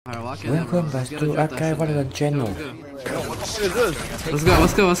Welcome back to Archive Valorant channel. Let's go,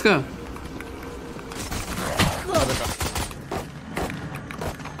 let's go, let's go.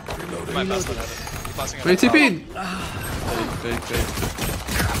 Wait, TP'd!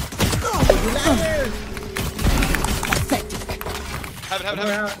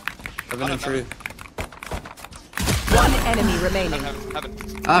 Heaven and free. One enemy remaining.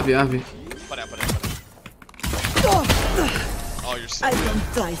 Avi. Oh, you're so I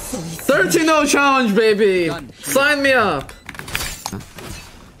don't die so easy. 13-0 challenge, baby! Sign me up!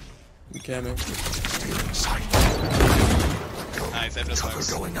 You can, man. Nice, cover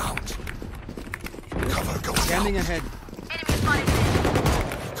going out. Cover going Scanning ahead.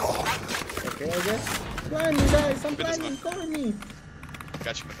 Okay, I guess. Blind me, guys. I'm blinding. Cover me.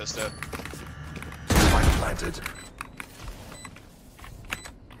 Got you, Mephisto. Spike planted.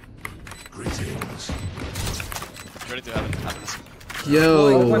 Greetings. Ready to have it.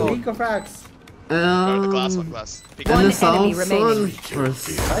 Yo! One week of frags. One glass. Peek One And the enemy south remaining. one?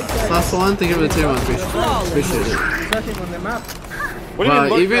 Last one? Thank you for the tier 1. Appreciate it. Nothing on the map.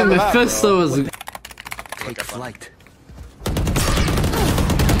 Wow, even Mephisto is... Take flight.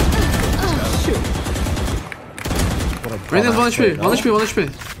 Reyna's 1 HP, 1 HP, 1 HP.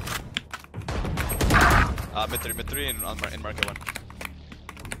 Mid 3 in market 1.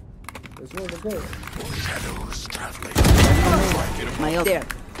 Let's go. Shadows traveling. My ult there.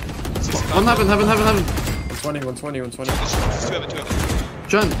 One heaven. 120. 2 heaven.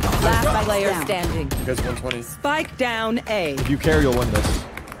 John. Last player standing. You guys 120. Spike down A. If you carry, you'll win this.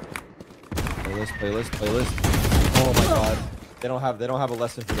 Playlist. Oh my god. They don't have a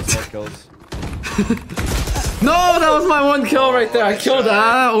lesson for the smart kills. No, that was my 1 kill right there. I killed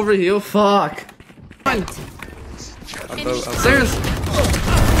that over heal. Fuck. Stairs.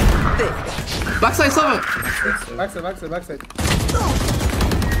 Backside 7. Backside.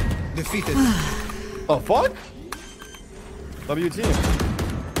 Defeated. Oh fuck? WT.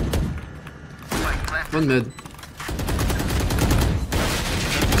 1 mid.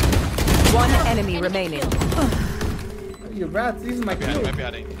 One enemy remaining. You rats, these are my kills. Might be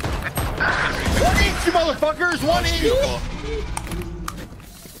adding. 1 each, you motherfuckers! 1 each!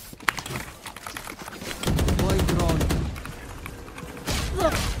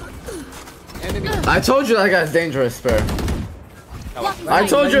 I told you that guy's dangerous, bro. I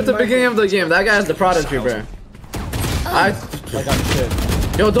told you at the beginning of the game, that guy's the prodigy, bro. I got shit.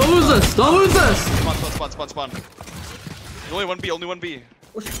 Yo, don't lose this! Don't lose this! Spawn. Only 1B.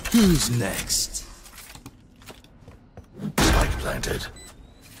 Who's next? Spike planted.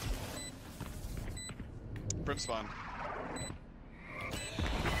 Brim spawn.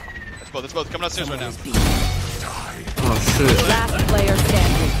 That's both. Coming downstairs right now. Oh shit. Last player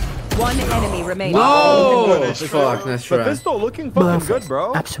standing. One enemy remaining. No! Fuck, nice try. Mephisto looking fucking good,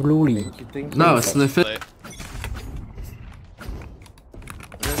 bro. Absolutely. No, sniff it.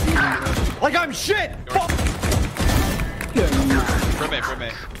 Like I'm shit! Brim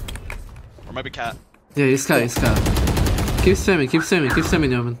A. Or maybe cat. Yeah, he's cat. Keep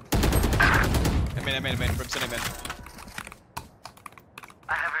spamming, Yoman. I mean. Brim's in.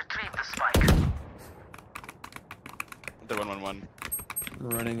 I have retrieved the spike. They're 1-1-1.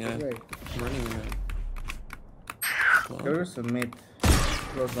 Running in. There is a mid.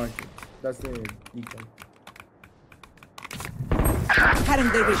 Close market. That's the decoy. Cutting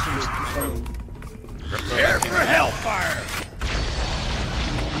their vision. Prepare for hellfire!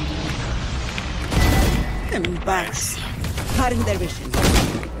 Embarrassing. Cutting their vision.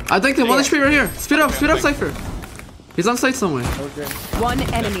 I think the 1 HP right here. Speed up, Cypher. He's on site somewhere. Okay. One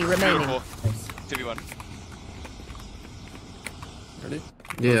enemy remaining. Beautiful. 2v1. Ready?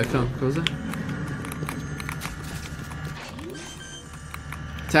 Yeah, come. Goes there.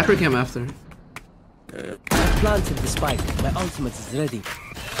 Tapper came after. I planted the spike. My ultimate is ready.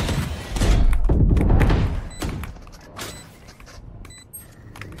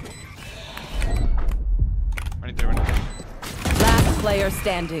 Running through. Last player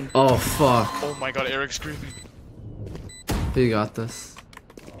standing. Oh fuck. Oh my god, Eric's screaming. He got this.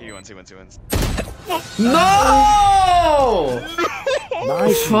 He wins. No!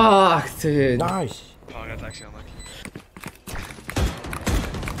 Nice. Fuck, dude. Nice. Oh, that's actually unlucky.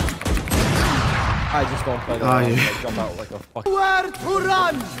 I just don't play that. Oh, yeah. I jump out like a fuck. Where to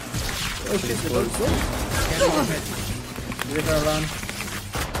run? Give her a run.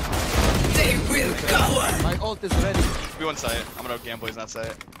 My ult is ready. We won't say it. I'm gonna gamble he's not say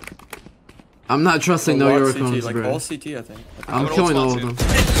it. I'm not trusting no Euro cones, like bro. all CT, I think. I'm killing all of them.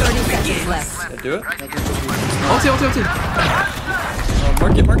 30 seconds left. Yeah, do it. Ulti.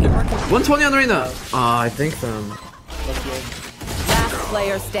 Market. 120 on Reyna. Ah, I think them. Last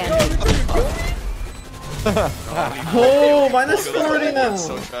player standing. Oh, minus 40 now.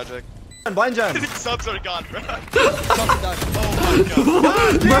 So tragic. Blind jam. Subs are gone, bro.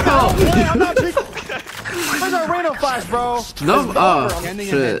 Bro, I'm not taking. Where's our Reyna flash, bro? no, oh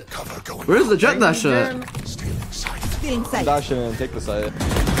shit. Where's the jet dash at? Dash in and take the site.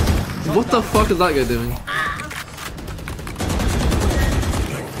 What the fuck is that guy doing?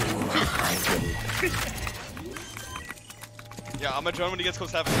 Yeah, I'm a drone when he gets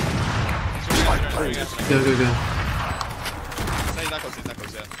close to heaven. Go, go, go. He's not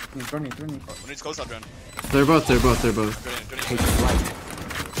close, yeah. Drone. When he's close, I'll drone. They're both. Drone in.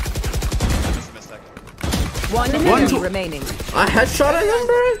 One enemy remaining. I headshotted him,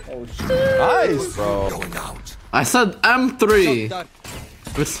 bro? Oh shit. Nice, bro. Going out. I said M3.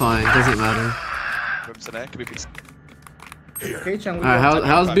 It's fine, doesn't matter. Alright,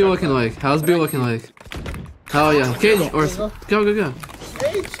 how's B looking like? How's B looking like? Hell yeah. Cage, or go, go, go.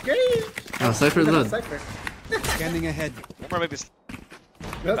 Cage. Oh, Cypher's dead. Scanning ahead. One more maybe.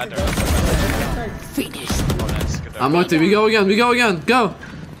 I'm multi. We go again. Go.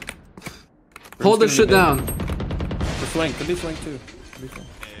 Hold this shit down. The flank, could be flank too. Yeah,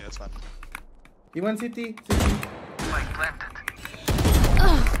 that's fine. He went CT.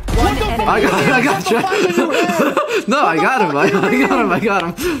 One enemy. I got you. No, I got him. I got him.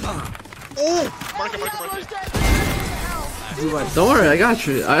 Mark it. Don't worry, I got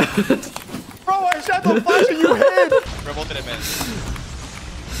you. Bro, I shot the flash and you hit. We're both in it, man.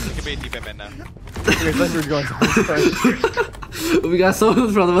 You can be a deep man now. Okay, Cypher's going to We got someone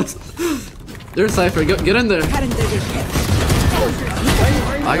in front of us. There's Cypher. Get in there.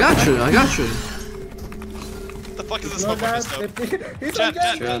 I got you. What the fuck is this smoke on this though?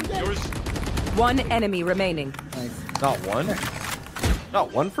 Jet, yours. One enemy remaining. Not one?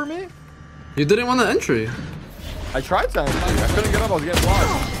 Not one for me? You didn't want the entry. I tried to. I couldn't get up. I was getting blocked.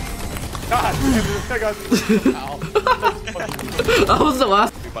 God damn it. This guy got That was the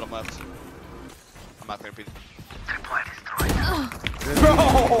last. Bottom left. I'm not gonna be.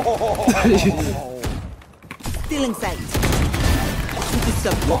 Stealing sight.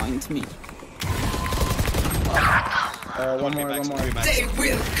 Disappoint me. One more. They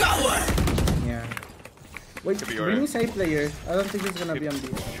will cover. Yeah. Wait, bring me side player. I don't think he's gonna be on B.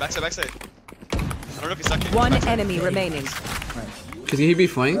 Backside. I don't know if he's stuck in. One enemy remaining. Could he be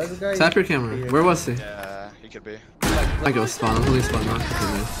flanked? Tap your camera. Where was he? Yeah, he could be. I go spawn. I'm only spawn now.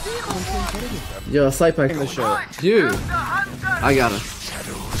 Yo, snipe back. You. I got it.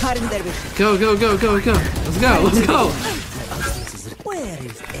 Go. Let's go.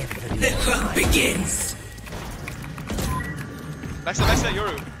 The hunt begins. Backside,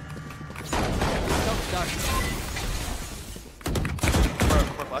 Yoru.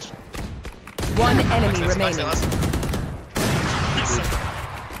 Flash. One enemy Backside, remaining. last.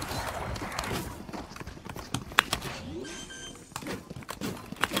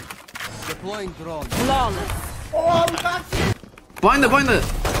 Deploying drone. Flawless. Bind it.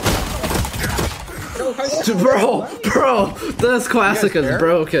 Bro, this classic is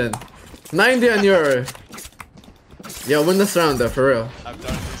broken. 90 on Yoru. Yo, win this round though, for real. I've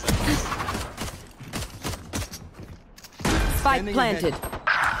done it 3 seconds. Spike planted.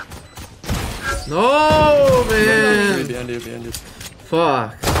 No, man. Behind you.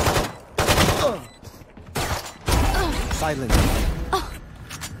 Fuck. Silent.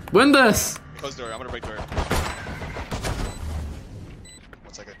 Win this. Close door, I'm gonna break door.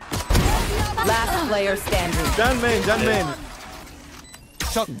 1 second. Last player standing. John main.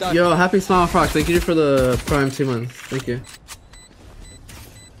 Shot done. Yo, happy smile frog. Thank you for the prime 2 months. Thank you.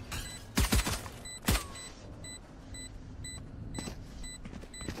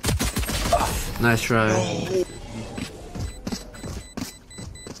 Nice try.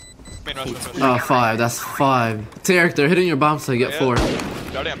 Main rush. Oh, 5. That's 5. Tarek, they're hitting your bomb, so you get 4.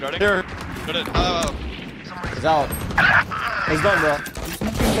 I'm darting. Here. Darting. It's out. It's done, bro.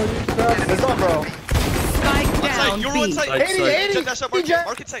 Spike Side, down. you're B. on side. 80. Jet dash up,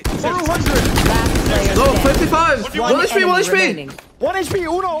 market side. 400. Last player Go, standing. 55. 1 HP, 1 enemy HP. remaining. 1 HP.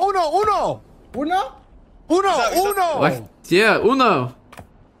 Uno. What? Yeah, Uno.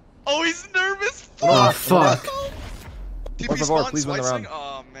 Oh, he's nervous. Oh, fuck. TP Por favor, spawn, please win the swiping. round.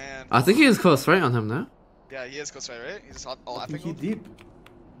 Oh, man. I think he is close right on him now. Yeah, he is close right? He's just all I think laughing. he deep.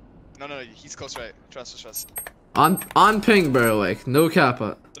 No, he's close right. Trust. On ping, bro. Like, no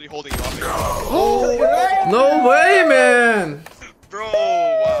kappa. What are you holding you off there? No way, man. Bro,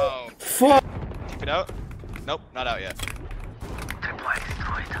 wow. Fuck. Keep it out. Nope, not out yet.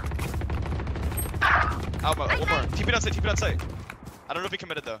 Out, one more. Keep it outside. I don't know if he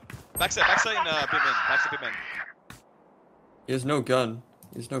committed though. Backside and B main. Back to B main. He has no gun.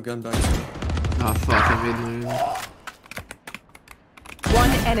 There's no gun back there. Oh fuck, I made my...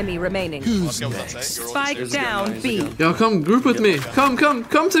 One enemy remaining. Let's go with that side. You're Spike rolling down B. Yo, come group with me. Come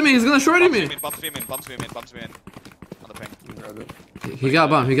to me. He's gonna shorty me. Bumps me in. On the ping. Grab it. He got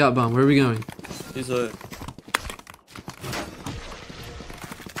bomb. Where are we going? He's a...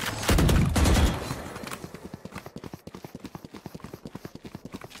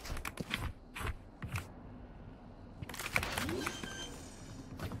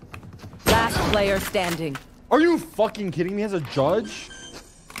 Last player standing. Are you fucking kidding me as a judge?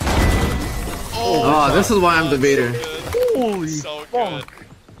 Oh, this is why I'm debater. Holy So fuck. good.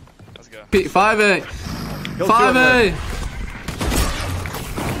 Let's go. 5A. 5A.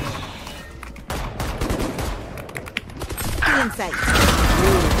 Inside.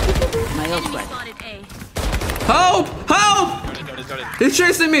 My ult ready. Help! Started. He's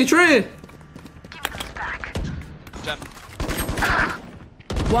chasing me, Tree. Jam.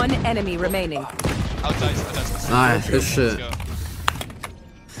 One enemy remaining. Outside. Nice, good shit. Let's go.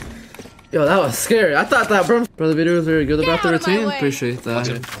 Yo, that was scary. I thought that brother video was very good about the out of my routine. way. Appreciate that.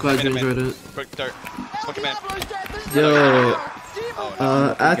 Glad you enjoyed it. Quick dart. Smoking man. Yo,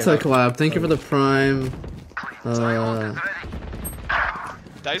 Ata collab. Thank you for the prime.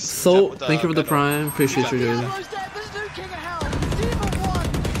 Dice. Salt, thank you for the prime. Appreciate you guys.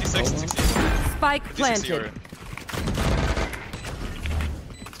 56. Spike planted.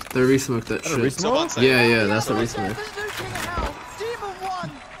 They resmoked that shit. Yeah, that's a resmoke.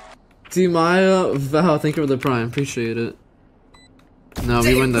 Maya Val, thank you for the prime. Appreciate it. No,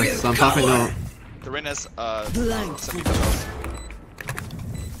 we win this. I'm popping out. The Reyna's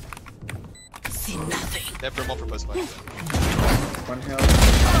See nothing. they have remote for post fight. One health.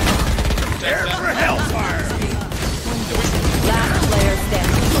 Last player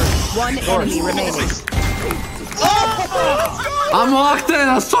standing. One enemy remaining. I'm locked in.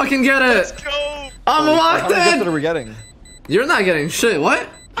 Let's fucking get it. Go! I'm locked How many gifted are in. we getting? You're not getting shit. What?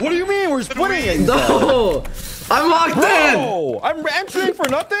 What do you mean? We're splitting it. No. I'm locked in. Oh, I'm entering for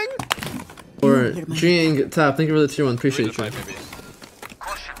nothing? Or genghsta. Thank you for the tier 1. Appreciate you.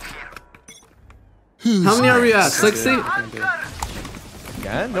 How many are we at? 60?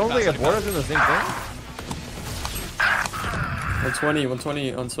 Again? Don't they get borders in the same thing?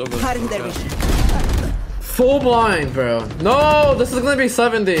 120 on silver. Full blind, bro. No, this is gonna be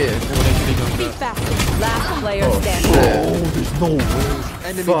 70. Last player standing. There's no way.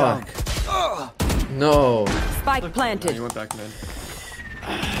 Enemy Fuck. No. Spike planted. You went back mid.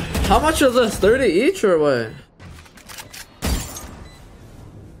 How much is this? 30 each or what?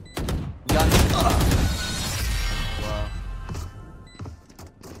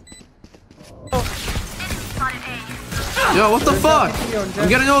 Yo, what the fuck? I'm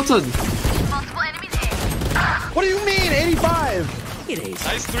getting ulted. What do you mean? 85? It is.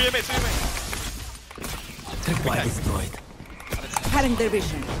 Nice. 3 MA. Tripwire destroyed. Cutting their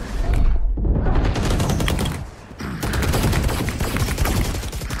vision.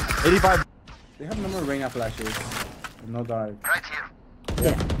 They have no more Reyna flashes. No dart. Right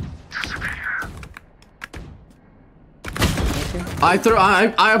here.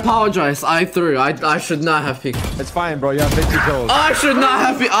 I apologize. I should not have peeked. It's fine, bro. You have 50 kills. I should not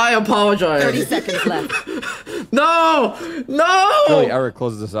have peeked. I 30 apologize. seconds left. No! Really, No! Eric,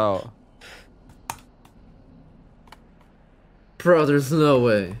 close this out. Bro, there's no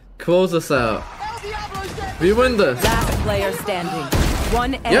way. Close this out. We win this. Last player standing.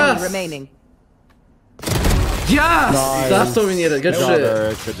 One enemy Yes. remaining. Yes! Nice. That's what we needed. Good Good job, shit.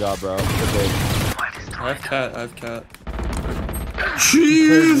 Eric. Good job, bro. Good dig. I have cat.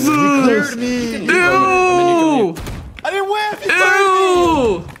 Jesus! Cleared me. Ew! I didn't win.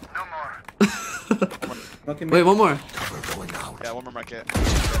 Ew! Wait, one more. Yeah, one more market.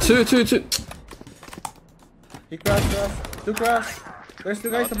 Two. He crashed us. 2 crash. There's 2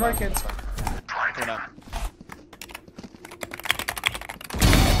 guys in market. Coming out.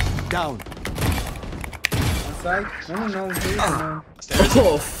 Down. On side. No. Please, no. Stairs.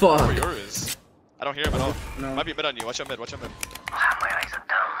 Oh, fuck. Where yours? I don't hear him at all. No. Might be mid on you. Watch out mid.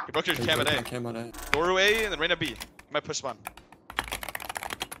 He broke your cam at A. Cam on A. Doru A and then Reyna B. He might push spawn.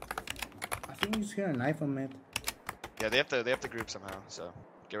 I think you just hear a knife on mid. Yeah, they have to group somehow. So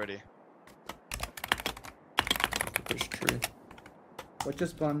get ready. Push tree. Watch your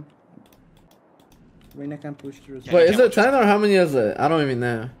spawn. Reyna can push through. Wait, is it 10 or how many is it? I don't even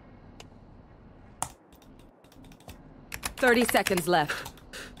know. 30 seconds left.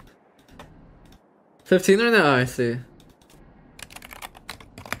 15 or no? Oh, I see.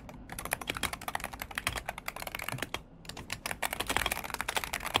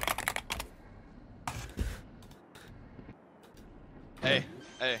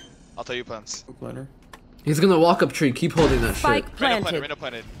 I'll tell you plans. Planner. He's gonna walk up tree. Keep holding that Spike shit. planted. Reyna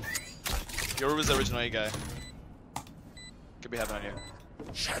planted. Yoru was the original A guy. Could be having on you.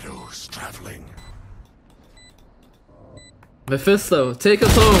 Shadows traveling. Mephisto, take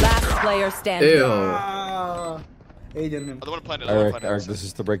us home. Last player standing. Ew. Aiden him. Oh, the one planted. The one Eric, planted. Eric, this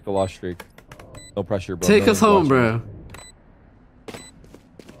is to break the lost streak. No pressure, bro. Take No us one's home, watching. bro.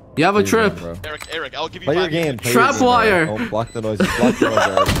 You have a Play your trip. game, bro. Eric, I'll give you Play your 5 game. minutes. Play your Trap game, wire. Eric. Oh, block the noise. Block the noise,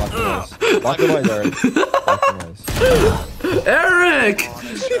 Eric. Block the noise. Block the noise, Eric. Block the noise. Eric! Oh,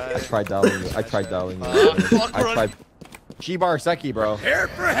 nice try. I tried dialing you. I tried dialing you. Fuck, I run. tried. Shibar Seki, bro. Prepare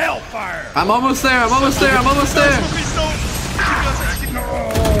for hellfire. I'm almost there. I'm almost there. I'm almost there. Please don't.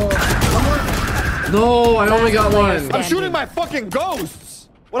 No, I only got one. I'm Standing. shooting my fucking ghosts.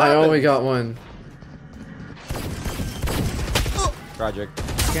 What I happened? only got one. Tragic.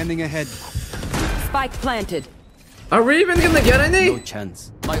 Scanning ahead. Spike planted. Are we even gonna get No any?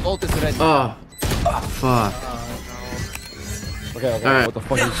 chance. My ult is ready. Oh. Fuck. Okay, okay. Alright. What the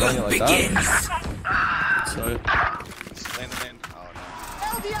fuck are you saying it like that? Begins. So, Lane. Oh no.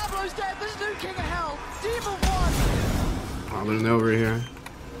 El Diablo's dead. There's no king of hell. DEMON1. Oh, there's no over here.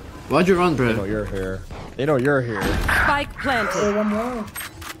 Why'd you run, They know bro? you're here. They know you're here. Spike planted. One more.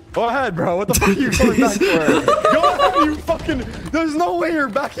 Go ahead, bro. What the fuck are you going back for? Go ahead, you fucking. There's no way you're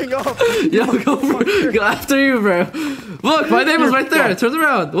backing up. Yo, go after you, bro. Look, my name is right there. Turn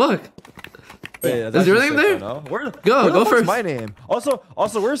around. Look. Wait, Is your name there? No? Where the Go fuck's first. my name? Also,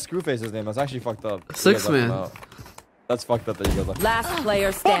 where's Screwface's name? That's actually fucked up. You Six guys left him man. out. That's fucked up that you guys left. Last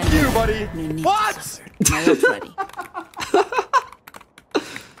player Fuck standing. you, buddy. What? My ult's ready.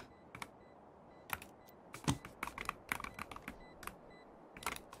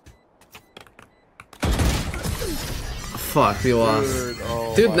 Fuck, we lost.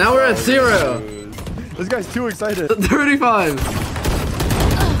 Oh Dude, my now we're at God, 0. dude. This guy's too excited. 35.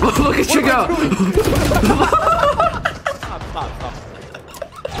 Look at you go.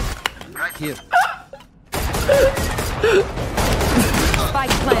 Right here. Spike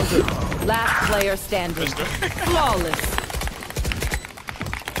planted. Last player standing. Flawless.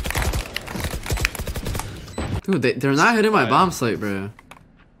 Dude, they're not hitting my bomb site, bro.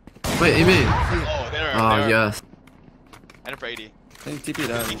 Wait, amen. Oh, there. Oh, yes. And for 80. I think TP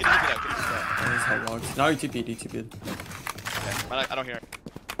down. Keep it out. That was how long. Now you TP'd, he TP'd. Okay. I don't hear it.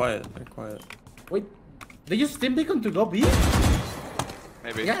 Quiet, they're quiet. Wait. They use Steam Beacon to go B?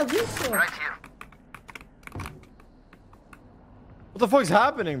 Maybe. Yeah, this one. What the fuck's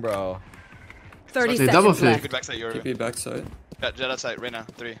happening, bro? 30 They double seconds fake. left. Good backside, Yoru. TP backside. Jet outside, Reyna.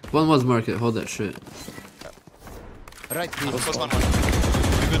 3. One was market. Hold that shit. Right here. Close 1-1.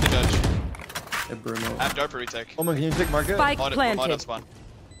 You're good to judge. Hey, Bruno. I have dart for retake. Oh man, can you take market? Spike Mod on planted. spawn.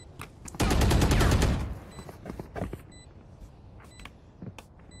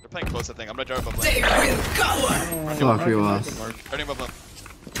 They're playing close, I think. I'm gonna dart above They lane. will cower. Fuck, we lost. Darting above lane.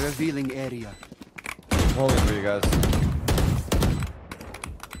 Revealing area. I'm holding for you guys.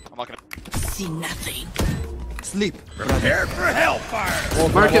 I'm not gonna. See nothing. Sleep. Prepare for hellfire.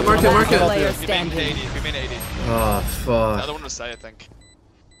 Market, market, Last market. player We made standing. 80. We made 80. Oh, The fuck. other one was Sai, I think.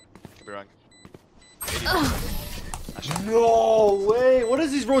 Could be wrong. 80. No way. What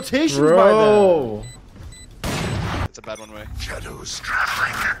is these rotations by them? Bro. It's a bad one way. Shadows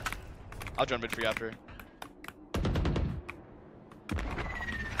traveling. I'll join mid for you after.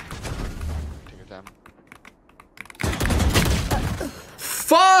 Take your time.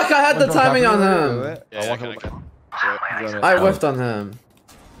 Fuck, I had the timing on him. Yeah, I'll I walk can. up. I whiffed on him.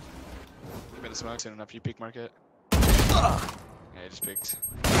 Give me the smoke soon enough. You peek market. Yeah, you just peeked.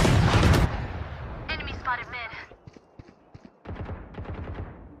 Enemy spotted mid.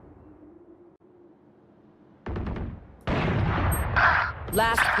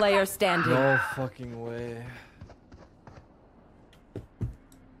 Last player standing. No fucking way.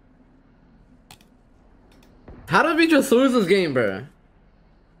 How did we just lose this game, bro?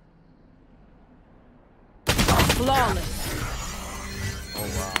 Flawless.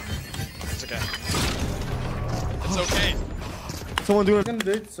 It's okay. It's okay. Someone do You it. can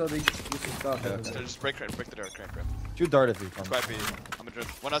do it so they should stop. Okay. So just break the door, crank grip. Shoot dart if you come. Quiet B. I'm a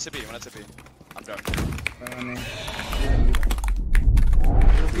drift. One SCP, one SCP. I'm done.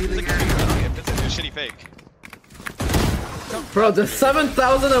 It's a shitty fake. Bro, the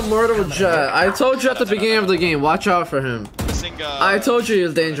 7,000 immortal jet. I told you at the beginning of the game, watch out for him. Missing, I told you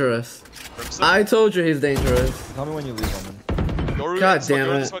he's dangerous. I told you he's dangerous. Tell me when you leave, woman. God damn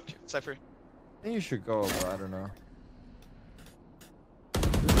it. Cypher. I think you should go, but I don't know.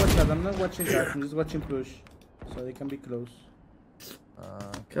 Just watch that. I'm not watching that. I'm just watching push. So they can be close.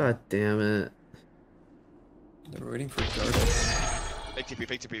 God damn it. They're waiting for Dart. Fake TP,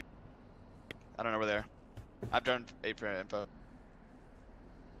 fake TP. I don't know where they are. I've done apron info.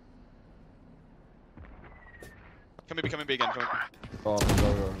 Come B again. Go,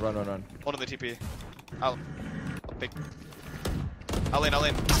 run. Hold on the TP. I'll pick. I'll in.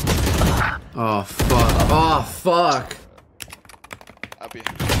 Oh fuck. Oh fuck. I'll be.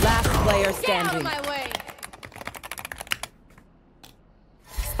 Last player Get out of standing. my way!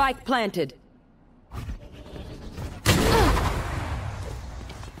 Spike planted.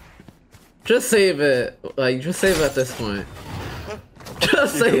 Just save it. Like, just save it at this point.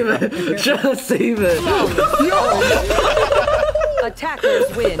 Just save it. Just save it.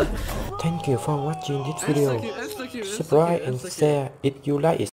 Attackers win. Thank you for watching this video. Subscribe and share if you like it.